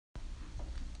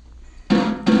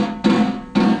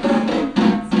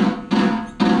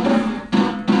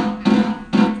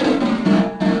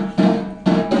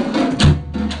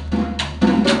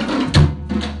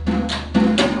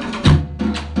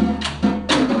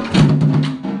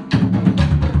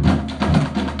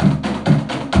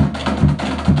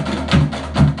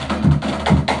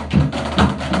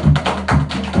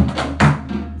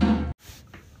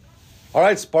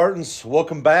right, Spartans,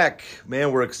 welcome back.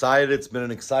 Man, we're excited. It's been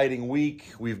an exciting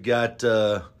week. We've got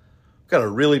a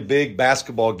really big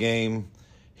basketball game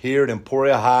here at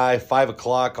Emporia High, 5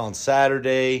 o'clock on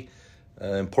Saturday.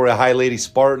 Emporia High Lady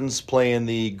Spartans playing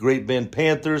the Great Bend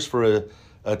Panthers for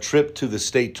a trip to the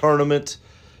state tournament.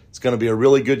 It's going to be a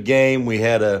really good game. We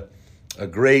had a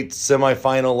great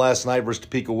semifinal last night versus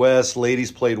Topeka West.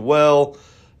 Ladies played well.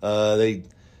 They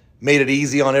made it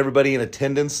easy on everybody in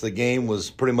attendance. The game was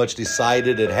pretty much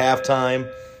decided at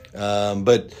halftime.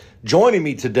 But joining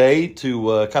me today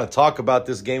to kind of talk about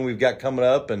this game we've got coming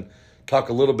up and talk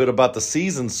a little bit about the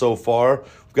season so far,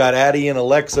 we've got Addie and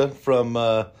Alexa from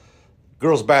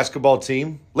girls basketball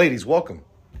team. Ladies, welcome.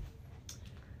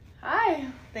 Hi.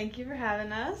 Thank you for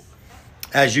having us.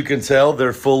 As you can tell,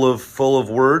 they're full of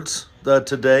words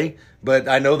today, but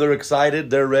I know they're excited.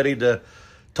 They're ready to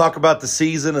talk about the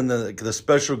season and the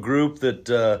special group that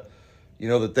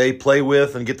that they play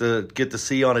with and get to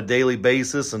see on a daily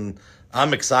basis. And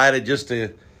I'm excited just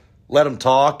to let them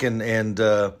talk and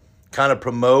kind of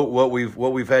promote what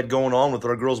we've had going on with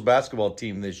our girls basketball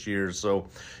team this year. So,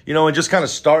 and just kind of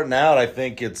starting out, I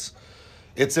think it's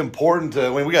important to.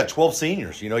 I mean, we got 12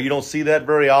 seniors. You don't see that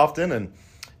very often,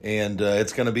 and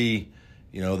it's going to be,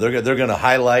 they're going to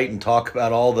highlight and talk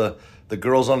about all the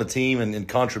girls on the team and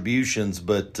contributions,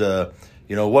 but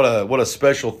what a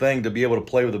special thing to be able to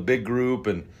play with a big group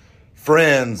and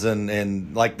friends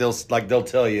and like they'll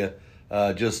tell you,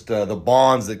 just the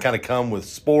bonds that kind of come with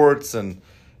sports and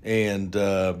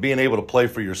being able to play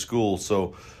for your school.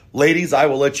 So, ladies, I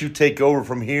will let you take over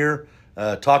from here,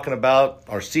 talking about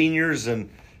our seniors, and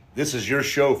this is your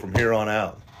show from here on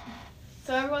out.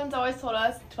 So everyone's always told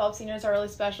us 12 seniors are really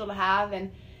special to have,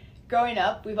 and growing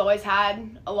up, we've always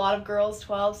had a lot of girls,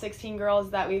 12, 16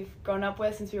 girls that we've grown up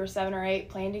with since we were 7 or 8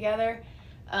 playing together.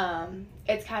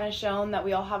 It's kind of shown that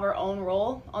we all have our own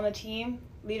role on the team,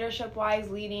 leadership-wise,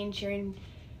 leading, cheering,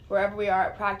 wherever we are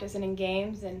at practice and in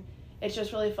games. And it's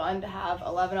just really fun to have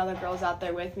 11 other girls out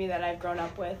there with me that I've grown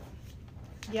up with.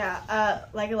 Yeah,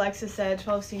 like Alexa said,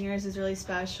 12 seniors is really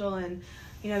special. And,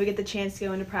 we get the chance to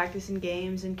go into practice and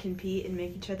games and compete and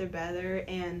make each other better.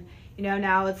 And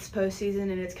now it's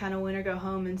postseason and it's kind of win or go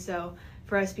home. And so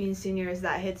for us being seniors,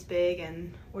 that hits big,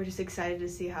 and we're just excited to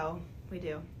see how we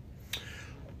do.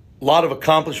 A lot of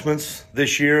accomplishments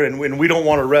this year, and we don't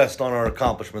want to rest on our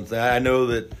accomplishments. I know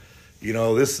that,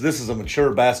 this is a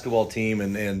mature basketball team,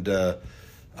 and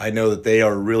I know that they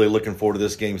are really looking forward to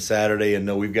this game Saturday, and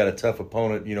know we've got a tough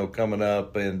opponent, coming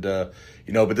up, and,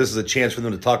 but this is a chance for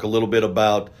them to talk a little bit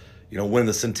about, win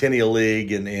the Centennial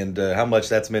League and how much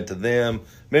that's meant to them,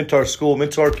 meant to our school,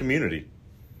 meant to our community.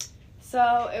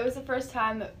 So it was the first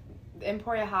time that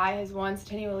Emporia High has won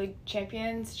Centennial League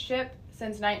championship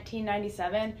since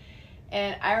 1997.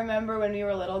 And I remember when we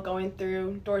were little going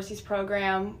through Dorsey's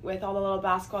program with all the little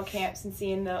basketball camps and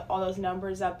seeing all those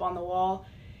numbers up on the wall.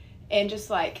 And just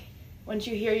like, once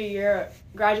you hear your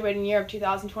graduating year of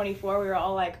 2024, we were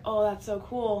all like, oh, that's so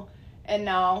cool. And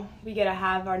now we get to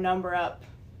have our number up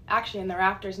actually in the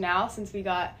rafters now since we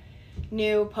got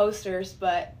new posters,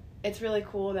 but it's really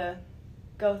cool to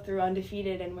go through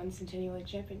undefeated and win Centennial League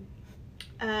champion.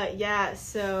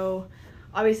 So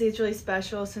obviously it's really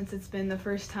special since it's been the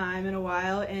first time in a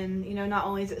while, and not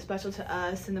only is it special to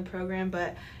us in the program,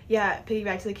 but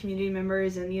piggyback to the community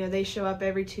members, and they show up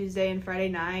every Tuesday and Friday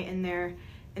night, and they're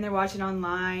watching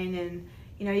online, and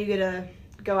you get to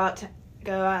go out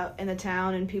in the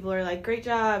town and people are like, great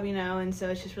job, and so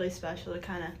it's just really special to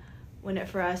kind of win it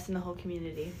for us and the whole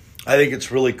community. I think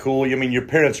it's really cool. I mean, your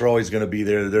parents are always going to be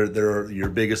there. They're your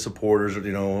biggest supporters,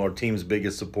 our team's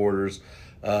biggest supporters.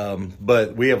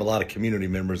 But we have a lot of community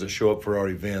members that show up for our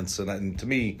events. And to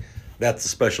me, that's a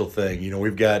special thing.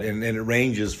 We've got, and it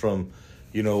ranges from,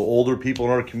 older people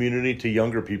in our community to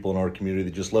younger people in our community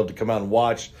that just love to come out and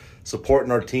watch,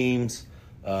 supporting our teams.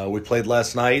 We played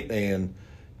last night, and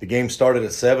the game started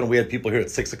at 7. We had people here at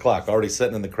 6 o'clock already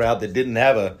sitting in the crowd that didn't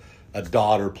have a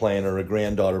daughter playing or a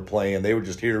granddaughter playing. They were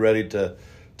just here ready to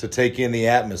take in the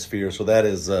atmosphere. So that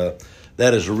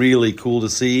is really cool to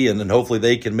see, and then hopefully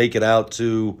they can make it out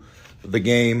to the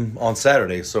game on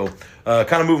Saturday. So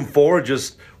kind of moving forward, we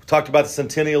talked about the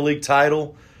Centennial League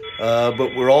title, but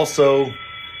we're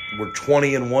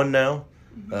 20-1 now.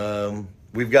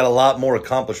 We've got a lot more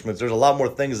accomplishments. There's a lot more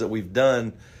things that we've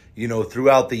done,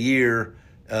 throughout the year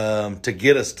to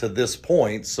get us to this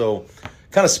point. So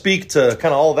kind of speak to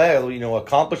kind of all that,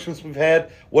 accomplishments we've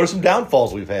had. What are some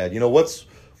downfalls we've had?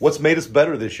 What's made us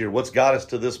better this year? What's got us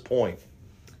to this point?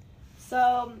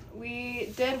 So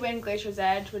we did win Glacier's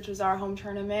Edge, which was our home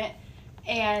tournament,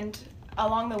 and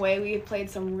along the way we played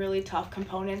some really tough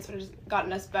components, which has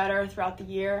gotten us better throughout the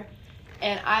year.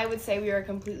 And I would say we are a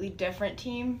completely different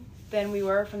team than we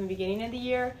were from the beginning of the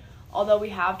year. Although we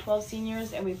have 12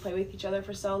 seniors and we play with each other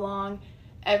for so long,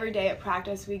 every day at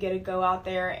practice we get to go out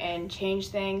there and change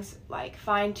things, like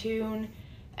fine-tune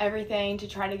everything to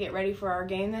try to get ready for our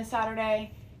game this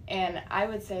Saturday. And I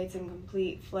would say it's a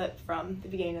complete flip from the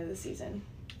beginning of the season.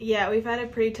 Yeah, we've had a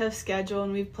pretty tough schedule,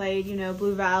 and we've played,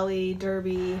 Blue Valley,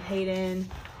 Derby, Hayden,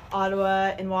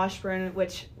 Ottawa, and Washburn,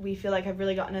 which we feel like have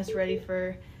really gotten us ready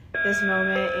for this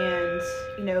moment. And,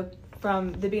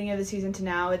 from the beginning of the season to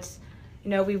now, it's,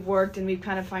 we've worked and we've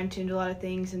kind of fine-tuned a lot of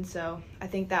things, and so I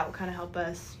think that will kind of help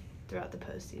us throughout the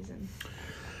postseason.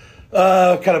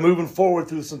 Kind of moving forward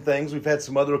through some things. We've had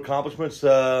some other accomplishments.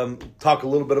 Talk a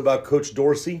little bit about Coach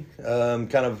Dorsey,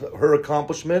 kind of her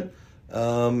accomplishment,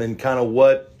 and kind of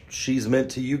what she's meant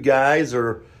to you guys,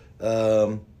 or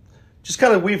just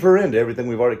kind of weave her into everything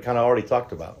we've already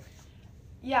talked about.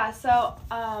 Yeah, so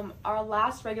our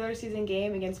last regular season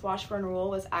game against Washburn Rural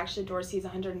was actually Dorsey's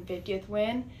 150th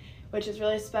win, which is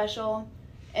really special.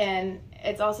 And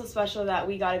it's also special that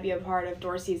we got to be a part of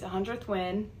Dorsey's 100th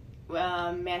win,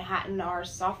 Manhattan our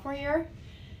sophomore year.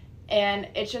 And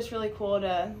it's just really cool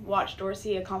to watch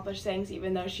Dorsey accomplish things,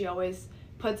 even though she always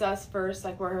puts us first,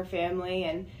 like we're her family,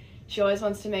 and she always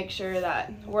wants to make sure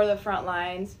that we're the front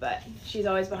lines, but she's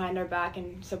always behind our back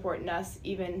and supporting us,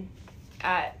 even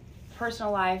at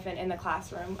personal life and in the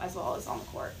classroom as well as on the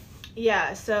court.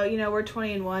 Yeah, so, we're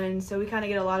 20-1, and so we kind of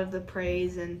get a lot of the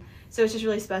praise, and so it's just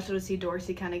really special to see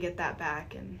Dorsey kind of get that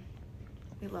back, and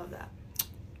we love that.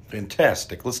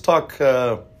 Fantastic. Let's talk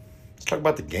about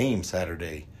the game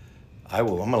Saturday. I'm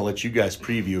going to let you guys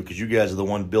preview because you guys are the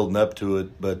one building up to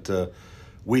it, but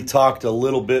we talked a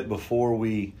little bit before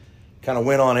we kind of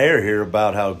went on air here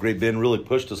about how Great Bend really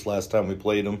pushed us last time we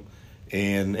played them.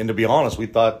 And to be honest, we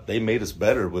thought they made us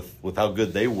better with how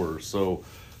good they were. So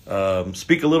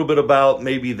speak a little bit about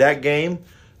maybe that game,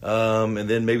 and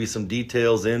then maybe some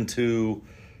details into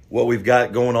what we've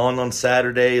got going on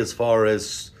Saturday as far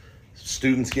as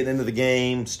students getting into the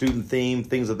game, student theme,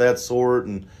 things of that sort,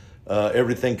 and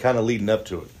everything kind of leading up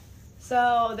to it.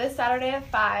 So this Saturday at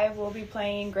 5, we'll be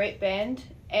playing Great Bend,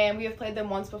 and we have played them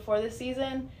once before this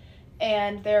season,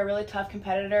 and they're a really tough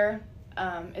competitor.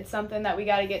 It's something that we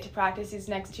got to get to practice these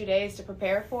next 2 days to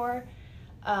prepare for.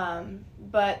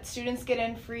 But students get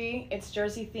in free. It's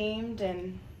Jersey themed,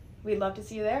 and we'd love to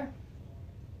see you there.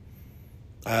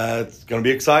 It's going to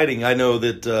be exciting. I know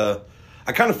that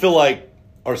I kind of feel like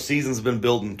our season's been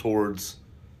building towards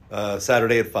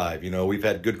Saturday at 5. We've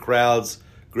had good crowds,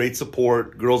 great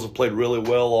support. Girls have played really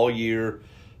well all year.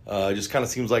 It just kind of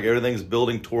seems like everything's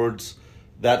building towards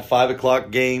that 5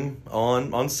 o'clock game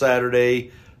on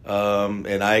Saturday.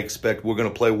 And I expect we're going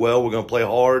to play well. We're going to play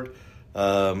hard.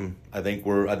 I think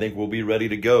we'll be ready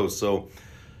to go. So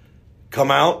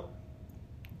come out.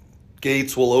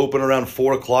 Gates will open around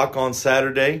 4 o'clock on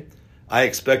Saturday. I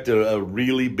expect a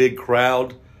really big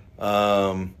crowd.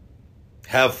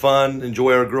 Have fun.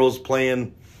 Enjoy our girls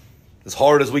playing as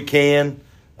hard as we can.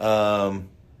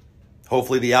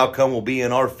 Hopefully the outcome will be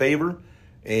in our favor.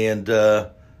 And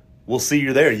we'll see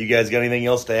you there. You guys got anything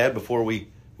else to add before we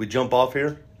jump off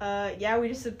here? Yeah, we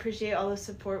just appreciate all the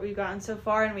support we've gotten so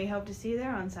far, and we hope to see you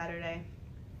there on Saturday.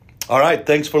 All right,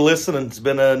 thanks for listening. It's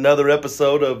been another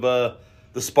episode of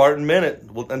the Spartan Minute.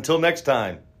 Until next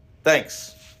time,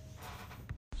 thanks.